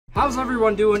How's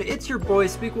everyone doing? It's your boy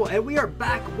Smequle, and we are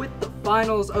back with the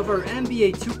finals of our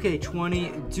NBA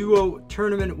 2K20 duo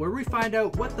tournament, where we find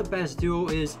out what the best duo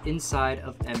is inside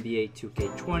of NBA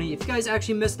 2K20. If you guys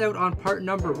actually missed out on part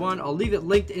number 1, I'll leave it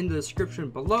linked in the description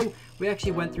below. We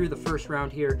actually went through the first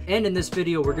round here, and in this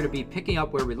video we're going to be picking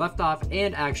up where we left off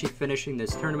and actually finishing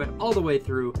this tournament all the way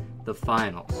through the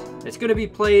finals. It's going to be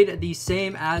played the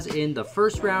same as in the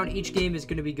first round. Each game is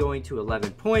going to be going to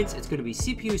 11 points. It's going to be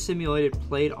CPU simulated,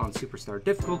 played on superstar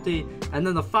difficulty, and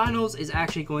then the finals is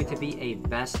actually going to be a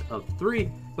best of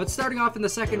 3. But starting off in the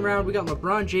second round, we got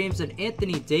LeBron James and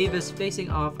Anthony Davis facing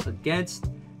off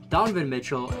against Donovan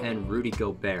Mitchell and Rudy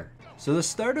Gobert. So the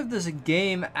start of this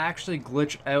game actually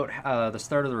glitched out. The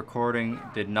start of the recording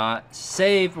did not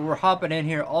save. We're hopping in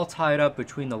here all tied up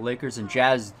between the Lakers and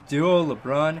Jazz duo.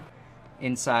 LeBron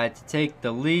inside to take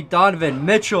the lead. Donovan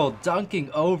Mitchell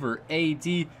dunking over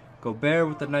AD. Gobert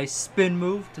with a nice spin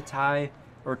move to tie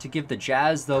or to give the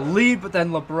Jazz the lead, but then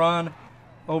LeBron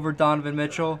over Donovan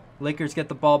Mitchell. Lakers get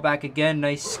the ball back again.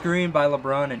 Nice screen by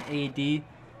LeBron and AD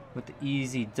with the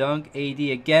easy dunk. AD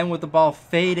again with the ball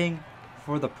fading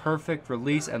for the perfect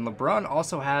release, and LeBron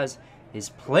also has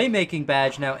his playmaking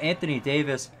badge now. Anthony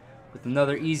Davis with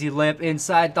another easy layup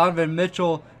inside. Donovan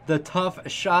Mitchell, the tough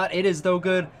shot. It is no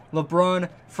good. LeBron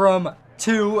from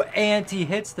 2, and he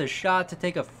hits the shot to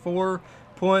take a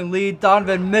 4-point lead.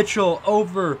 Donovan Mitchell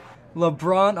over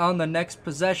LeBron on the next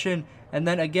possession, and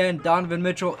then again Donovan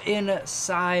Mitchell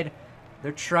inside.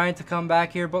 They're trying to come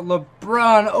back here, but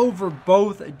LeBron over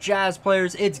both Jazz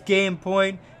players. It's game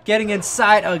point. Getting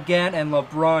inside again, and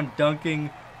LeBron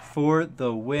dunking for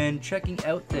the win. Checking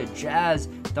out the Jazz,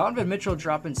 Donovan Mitchell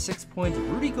dropping 6 points.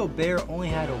 Rudy Gobert only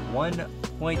had a 1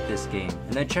 point this game.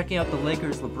 And then checking out the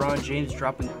Lakers, LeBron James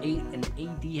dropping 8 and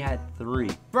AD had 3.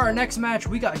 For our next match,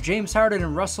 we got James Harden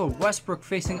and Russell Westbrook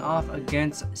facing off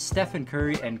against Stephen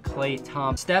Curry and Klay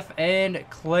Thompson. Steph and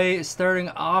Klay starting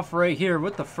off right here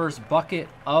with the first bucket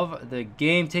of the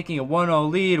game, taking a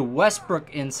 1-0 lead.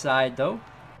 Westbrook inside though,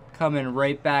 coming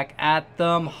right back at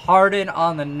them. Harden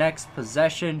on the next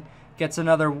possession gets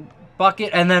another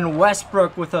bucket, and then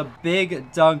Westbrook with a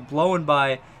big dunk blown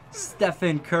by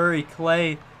Stephen Curry.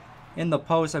 Klay in the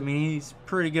post. I mean, he's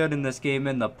pretty good in this game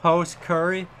in the post.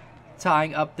 Curry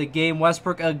tying up the game.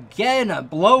 Westbrook again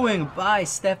blowing by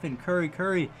Stephen Curry.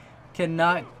 Curry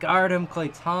cannot guard him.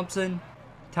 Klay Thompson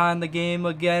tying the game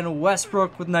again.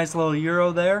 Westbrook with a nice little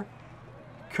euro there.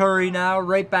 Curry now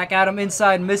right back at him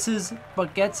inside, misses,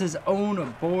 but gets his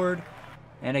own board.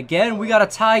 And again, we got a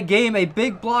tie game. A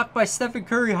big block by Stephen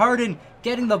Curry. Harden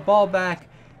getting the ball back,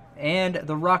 and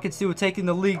the Rockets do taking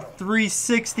the lead.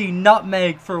 360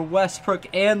 nutmeg for Westbrook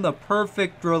and the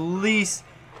perfect release.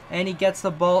 And he gets the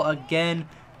ball again,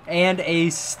 and a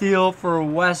steal for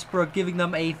Westbrook, giving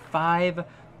them a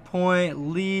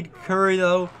 5-point lead. Curry,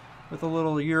 though, with a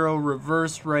little Euro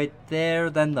reverse right there.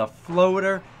 Then the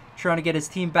floater, trying to get his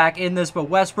team back in this, but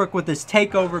Westbrook with his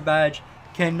takeover badge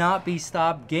cannot be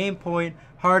stopped. Game point.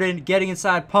 Harden getting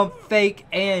inside, pump fake,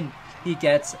 and he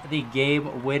gets the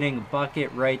game-winning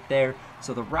bucket right there.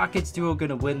 So the Rockets duo going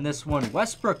to win this one.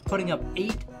 Westbrook putting up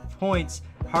 8 points,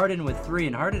 Harden with 3,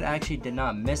 and Harden actually did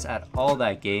not miss at all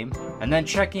that game. And then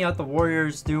checking out the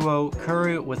Warriors duo,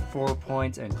 Curry with 4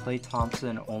 points, and Klay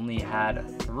Thompson only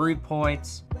had 3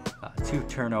 points. 2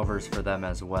 turnovers for them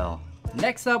as well.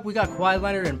 Next up, we got Kawhi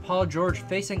Leonard and Paul George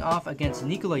facing off against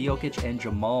Nikola Jokic and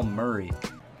Jamal Murray.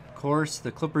 Of course,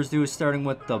 the Clippers duo starting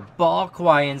with the ball.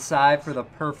 Kawhi inside for the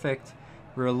perfect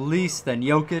release. Then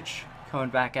Jokic coming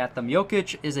back at them.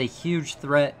 Jokic is a huge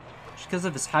threat just because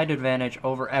of his height advantage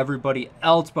over everybody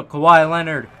else. But Kawhi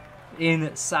Leonard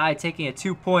inside taking a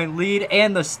 2-point lead,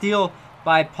 and the steal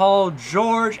by Paul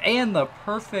George and the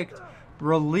perfect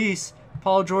release.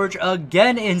 Paul George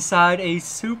again inside, a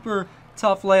super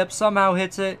tough layup, somehow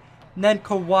hits it. And then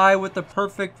Kawhi with the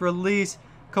perfect release.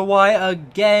 Kawhi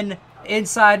again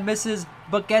inside, misses,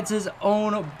 but gets his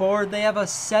own board. They have a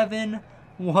 7-1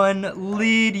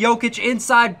 lead. Jokic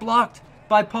inside, blocked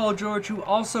by Paul George, who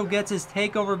also gets his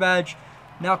takeover badge.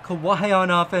 Now Kawhi on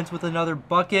offense with another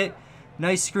bucket.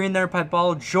 Nice screen there by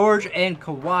Paul George, and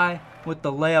Kawhi with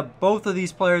the layup. Both of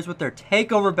these players with their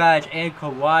takeover badge, and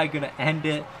Kawhi gonna end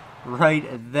it right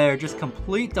there. Just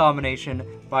complete domination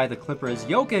by the Clippers.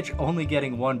 Jokic only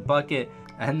getting 1 bucket,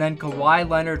 and then Kawhi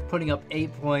Leonard putting up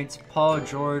 8 points. Paul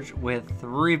George with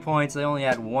 3 points. They only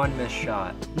had 1 missed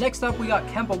shot. Next up, we got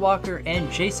Kemba Walker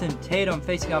and Jason Tatum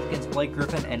facing off against Blake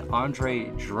Griffin and Andre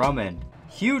Drummond.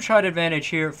 Huge height advantage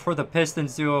here for the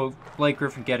Pistons duo. Blake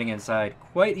Griffin getting inside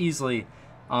quite easily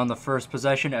on the first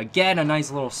possession. Again, a nice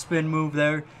little spin move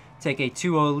there. Take a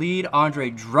 2-0 lead.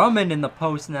 Andre Drummond in the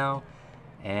post now.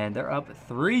 And they're up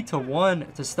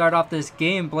 3-1 to start off this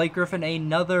game. Blake Griffin,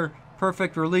 another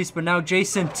perfect release, but now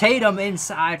Jason Tatum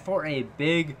inside for a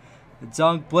big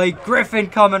dunk. Blake Griffin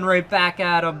coming right back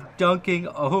at him, dunking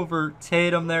over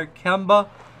Tatum there. Kemba,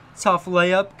 tough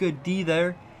layup, good D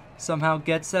there. Somehow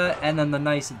gets that, and then the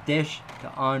nice dish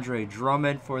to Andre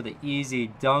Drummond for the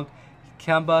easy dunk.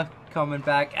 Kemba coming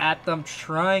back at them,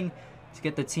 trying to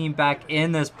get the team back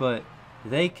in this, but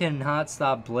they cannot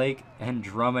stop Blake and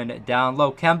Drummond down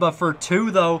low. Kemba for 2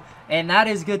 though, and that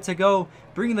is good to go,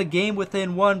 bringing the game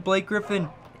within 1. Blake Griffin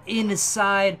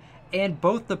inside, and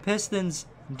both the Pistons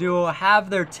duo have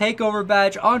their takeover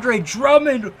badge. Andre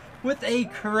Drummond with a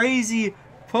crazy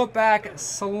putback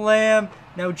slam.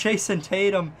 Now Jason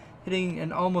Tatum hitting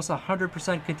an almost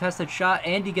 100% contested shot,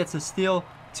 and he gets a steal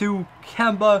to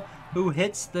Kemba, who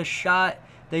hits the shot.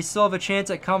 They still have a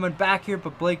chance at coming back here,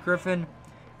 but Blake Griffin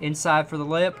inside for the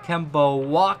layup. Kemba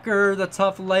Walker, the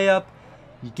tough layup.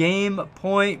 Game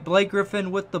point. Blake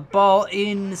Griffin with the ball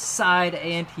inside,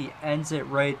 and he ends it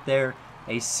right there.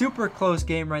 A super close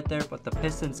game right there, but the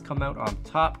Pistons come out on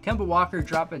top. Kemba Walker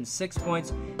dropping 6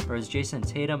 points, whereas Jason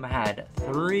Tatum had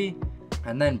 3.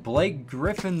 And then Blake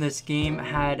Griffin this game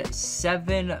had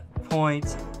 7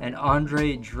 points, and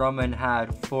Andre Drummond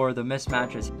had 4. The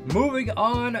mismatches. Moving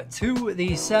on to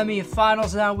the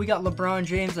semifinals now, we got LeBron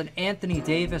James and Anthony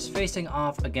Davis facing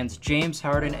off against James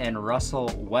Harden and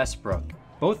Russell Westbrook.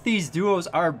 Both these duos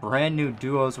are brand new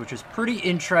duos, which is pretty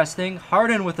interesting.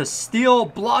 Harden with a steal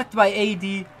blocked by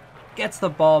AD, gets the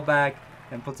ball back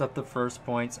and puts up the first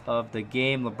points of the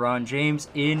game. LeBron James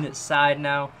inside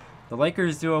now. The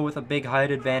Lakers duo with a big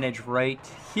height advantage right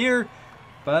here,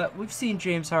 but we've seen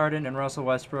James Harden and Russell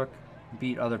Westbrook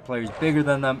beat other players bigger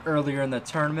than them earlier in the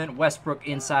tournament. Westbrook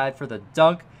inside for the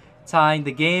dunk, tying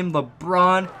the game.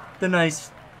 LeBron, the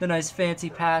nice fancy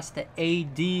pass to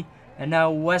AD, and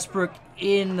now Westbrook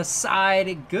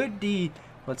inside, good D,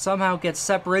 but somehow gets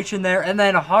separation there, and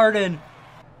then Harden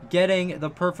getting the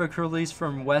perfect release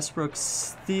from Westbrook.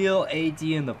 Steal AD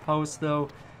in the post though.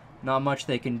 Not much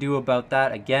they can do about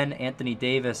that. Again, Anthony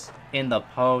Davis in the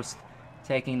post,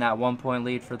 taking that 1-point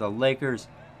lead for the Lakers.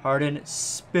 Harden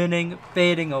spinning,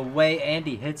 fading away, and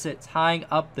he hits it, tying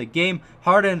up the game.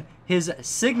 Harden, his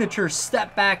signature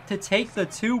step back to take the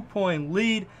 2-point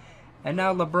lead. And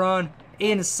now LeBron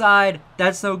inside.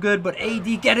 That's no good, but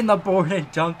AD getting the board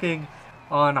and dunking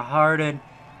on Harden.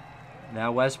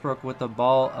 Now Westbrook with the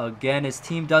ball again. His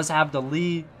team does have the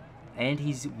lead, and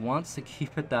he wants to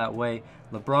keep it that way.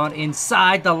 LeBron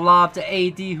inside, the lob to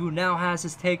AD, who now has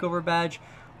his takeover badge.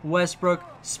 Westbrook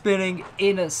spinning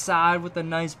inside with a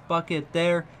nice bucket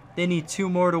there. They need 2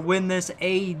 more to win this.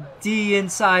 AD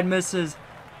inside misses,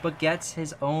 but gets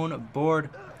his own board.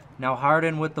 Now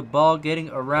Harden with the ball, getting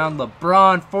around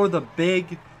LeBron for the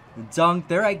big dunk.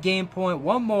 They're at game point.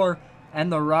 1 more, and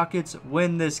the Rockets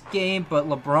win this game, but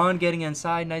LeBron getting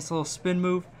inside. Nice little spin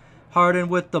move. Harden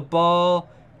with the ball,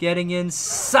 getting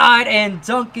inside and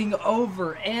dunking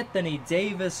over Anthony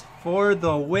Davis for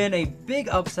the win. A big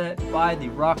upset by the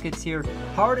Rockets here.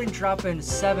 Harden dropping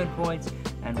 7 points,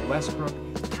 and Westbrook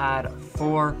had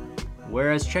 4.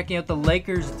 Whereas checking out the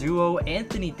Lakers duo,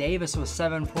 Anthony Davis with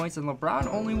 7 points and LeBron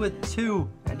only with 2.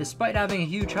 And despite having a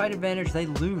huge height advantage, they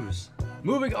lose.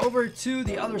 Moving over to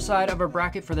the other side of our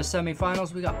bracket for the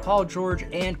semifinals, we got Paul George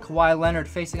and Kawhi Leonard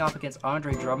facing off against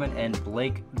Andre Drummond and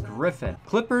Blake Griffin.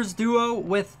 Clippers duo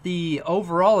with the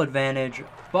overall advantage,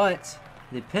 but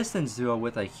the Pistons duo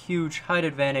with a huge height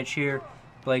advantage here.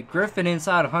 Blake Griffin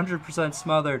inside, 100%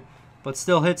 smothered, but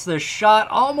still hits the shot.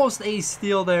 Almost a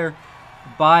steal there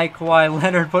by Kawhi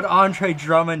Leonard, but Andre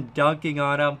Drummond dunking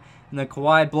on him, and then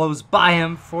Kawhi blows by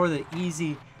him for the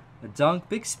easy dunk.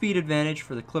 Big speed advantage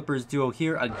for the Clippers duo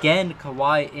here. Again,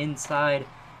 Kawhi inside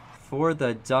for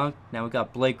the dunk. Now we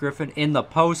got Blake Griffin in the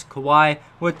post. Kawhi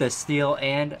with the steal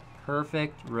and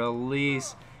perfect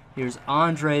release. Here's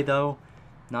Andre though.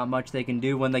 Not much they can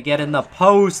do when they get in the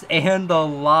post, and the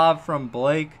lob from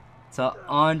Blake to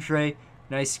Andre.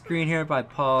 Nice screen here by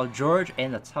Paul George,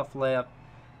 and the tough layup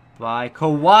by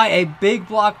Kawhi. A big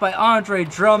block by Andre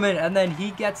Drummond, and then he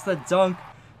gets the dunk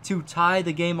to tie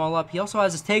the game all up. He also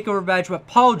has his takeover badge, but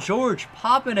Paul George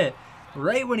popping it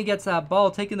right when he gets that ball,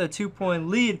 taking the 2-point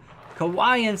lead.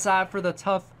 Kawhi inside for the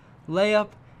tough layup,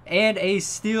 and a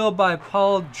steal by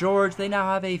Paul George. They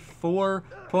now have a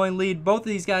 4-point lead. Both of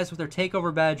these guys with their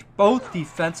takeover badge, both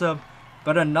defensive,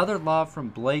 but another lob from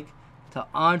Blake to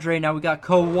Andre. Now we got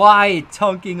Kawhi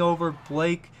dunking over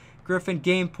Blake Griffin.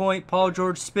 Game point. Paul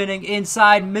George spinning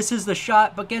inside, misses the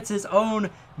shot, but gets his own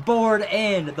board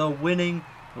and the winning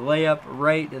layup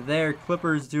right there.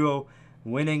 Clippers duo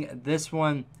winning this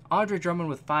one. Andre Drummond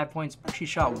with 5 points, but she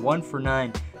shot 1 for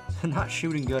 9, so not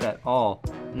shooting good at all.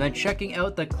 And then checking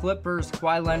out the Clippers,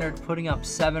 Kawhi Leonard putting up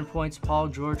 7 points, Paul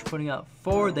George putting up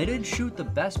 4. They didn't shoot the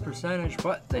best percentage,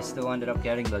 but they still ended up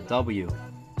getting the W.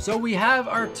 So we have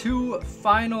our 2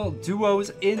 final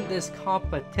duos in this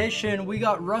competition. We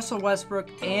got Russell Westbrook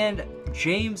and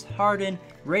James Harden,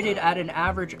 rated at an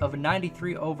average of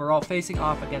 93 overall, facing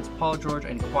off against Paul George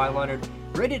and Kawhi Leonard,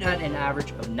 rated at an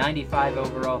average of 95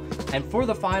 overall. And for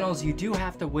the finals, you do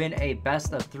have to win a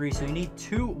best of 3, so you need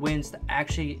 2 wins to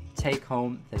actually take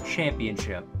home the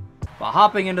championship. But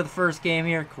hopping into the first game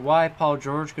here, Kawhi, Paul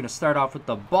George going to start off with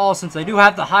the ball since they do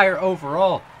have the higher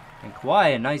overall. And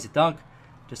Kawhi, a nice dunk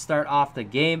to start off the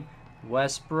game.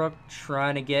 Westbrook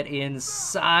trying to get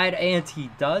inside, and he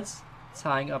does,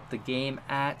 tying up the game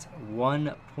at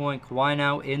 1 point. Kawhi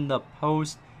now in the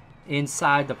post,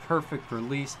 inside the perfect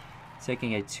release,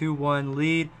 taking a 2-1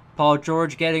 lead. Paul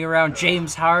George getting around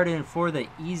James Harden for the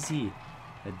easy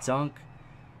dunk.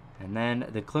 And then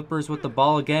the Clippers with the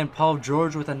ball again. Paul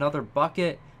George with another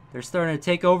bucket. They're starting to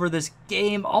take over this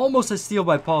game. Almost a steal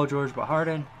by Paul George, but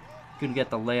Harden couldn't get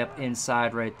the layup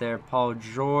inside right there. Paul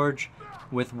George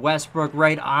with Westbrook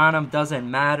right on him. Doesn't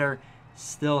matter.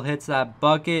 Still hits that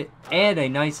bucket. And a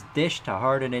nice dish to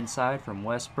Harden inside from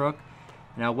Westbrook.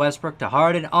 Now Westbrook to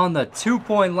Harden on the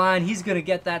 2-point line. He's going to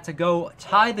get that to go.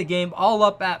 Tie the game all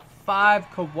up at 5.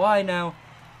 Kawhi now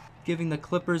giving the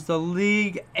Clippers the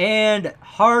lead. And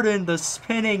Harden the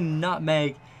spinning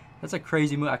nutmeg. That's a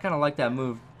crazy move. I kind of like that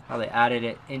move, how they added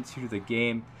it into the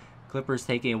game. Clippers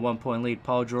taking a 1-point lead.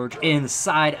 Paul George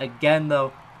inside again,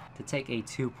 though, to take a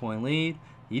 2-point lead.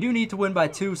 You do need to win by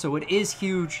 2, so it is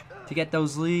huge to get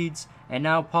those leads. And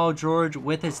now Paul George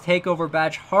with his takeover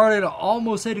badge. Harden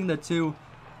almost hitting the 2,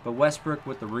 but Westbrook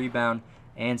with the rebound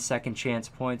and second chance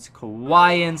points.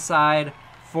 Kawhi inside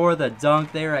for the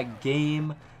dunk there at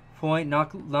game point.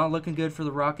 Not looking good for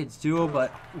the Rockets duo,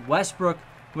 but Westbrook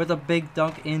with a big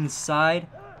dunk inside.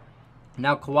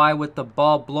 Now Kawhi with the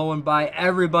ball, blowing by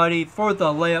everybody for the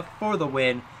layup for the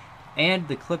win. And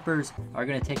the Clippers are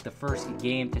going to take the first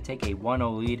game to take a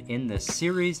 1-0 lead in this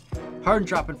series. Harden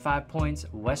dropping 5 points,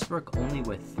 Westbrook only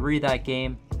with 3 that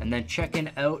game. And then checking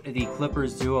out the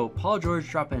Clippers duo, Paul George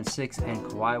dropping 6 and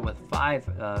Kawhi with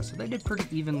 5. So they did pretty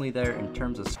evenly there in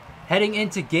terms of... Heading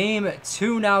into game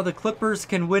 2 now, the Clippers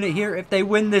can win it here if they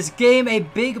win this game. A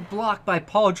big block by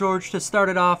Paul George to start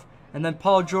it off. And then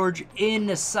Paul George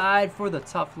inside for the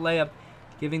tough layup,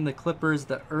 giving the Clippers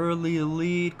the early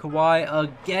lead. Kawhi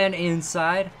again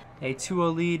inside. A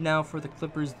 2-0 lead now for the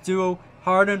Clippers duo.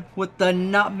 Harden with the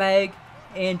nutmeg,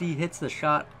 and he hits the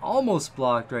shot. Almost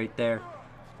blocked right there.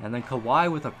 And then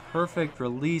Kawhi with a perfect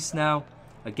release now.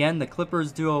 Again, the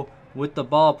Clippers duo with the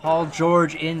ball. Paul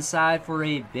George inside for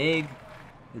a big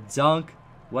dunk.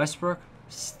 Westbrook,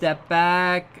 step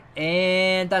back,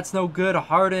 and that's no good.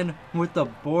 Harden with the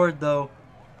board, though.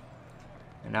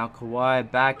 And now Kawhi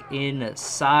back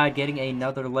inside, getting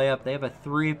another layup. They have a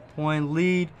 3-point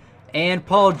lead. And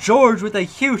Paul George with a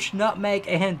huge nutmeg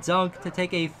and dunk to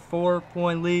take a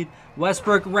 4-point lead.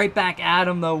 Westbrook right back at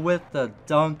him, though, with the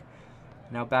dunk.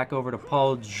 Now back over to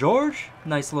Paul George.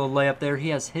 Nice little layup there. He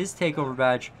has his takeover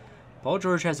badge. Paul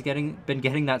George has been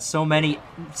getting that so many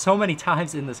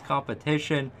times in this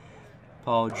competition.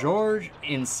 Paul George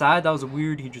inside. That was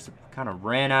weird. He just kind of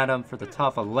ran at him for the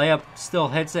tough layup. Still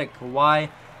hits it. Kawhi.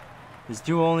 This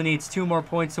duo only needs 2 more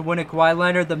points to win it. Kawhi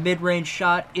Leonard, the mid-range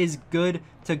shot is good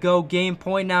to go. Game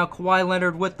point now. Kawhi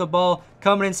Leonard with the ball.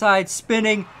 Coming inside.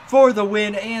 Spinning for the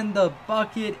win. And the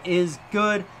bucket is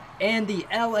good. And the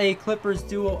LA Clippers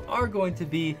duo are going to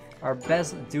be our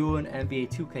best duo in NBA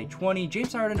 2K20.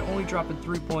 James Harden only dropping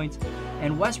 3 points,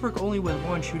 and Westbrook only with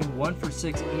 1, shooting 1 for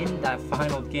 6 in that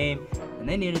final game, and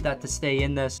they needed that to stay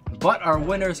in this. But our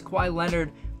winners, Kawhi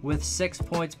Leonard with 6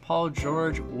 points, Paul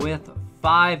George with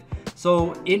 5.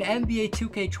 So in NBA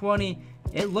 2K20,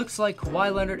 it looks like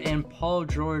Kawhi Leonard and Paul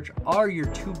George are your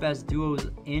 2 best duos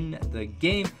in the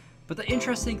game. But the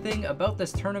interesting thing about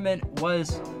this tournament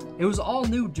was it was all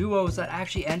new duos that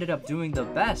actually ended up doing the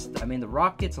best. I mean, the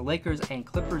Rockets, Lakers, and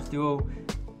Clippers duo,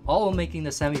 all making the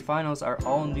semifinals, are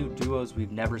all new duos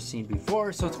we've never seen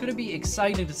before. So it's going to be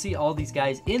exciting to see all these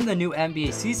guys in the new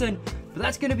NBA season. But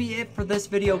that's going to be it for this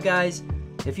video, guys.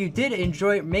 If you did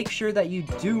enjoy it, make sure that you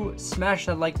do smash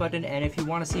that like button. And if you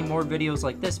want to see more videos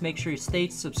like this, make sure you stay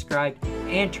subscribed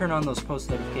and turn on those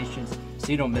post notifications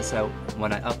so you don't miss out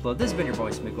when I upload. This has been your boy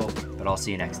Smequle, but I'll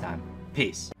see you next time.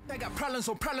 Peace. got problems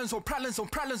on problems on problems on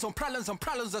problems on problems on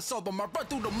problems. I solve them. I run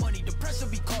through the money, the pressure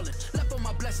be calling. Left on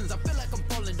my blessings, I feel like I'm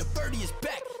falling. The birdie is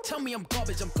back. Tell me I'm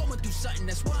garbage. I'm going through something,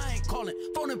 that's why I ain't calling.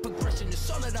 Phone and progression, it's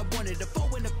all that I wanted. The phone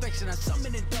in affection, I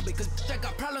summon and dub it. Cause I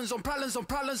got problems on problems on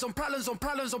problems on problems on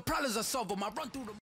problems on problems. I solve them. I run through the